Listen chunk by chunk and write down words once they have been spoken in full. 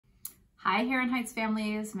Hi, Heron Heights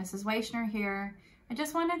families, Mrs. Weiss-Schnur here. I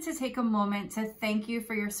just wanted to take a moment to thank you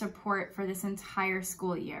for your support for this entire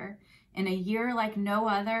school year. In a year like no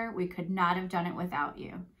other, we could not have done it without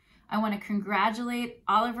you. I want to congratulate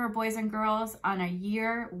all of our boys and girls on a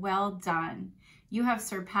year well done. You have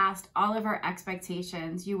surpassed all of our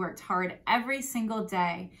expectations. You worked hard every single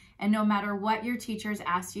day, and no matter what your teachers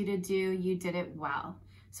asked you to do, you did it well.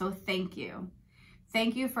 So thank you.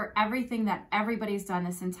 Thank you for everything that everybody's done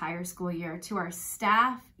this entire school year. To our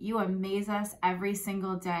staff, you amaze us every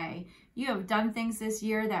single day. You have done things this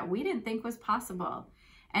year that we didn't think was possible.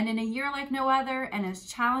 And in a year like no other, and as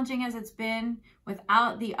challenging as it's been,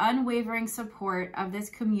 without the unwavering support of this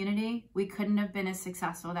community, we couldn't have been as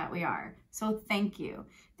successful that we are. So thank you.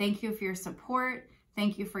 Thank you for your support.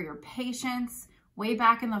 Thank you for your patience. Way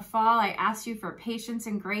back in the fall, I asked you for patience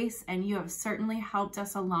and grace, and you have certainly helped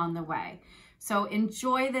us along the way. So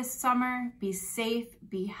enjoy this summer, be safe,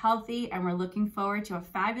 be healthy, and we're looking forward to a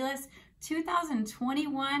fabulous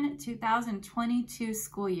 2021-2022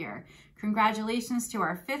 school year. Congratulations to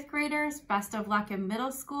our 5th graders. Best of luck in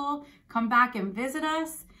middle school. Come back and visit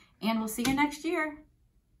us, and we'll see you next year.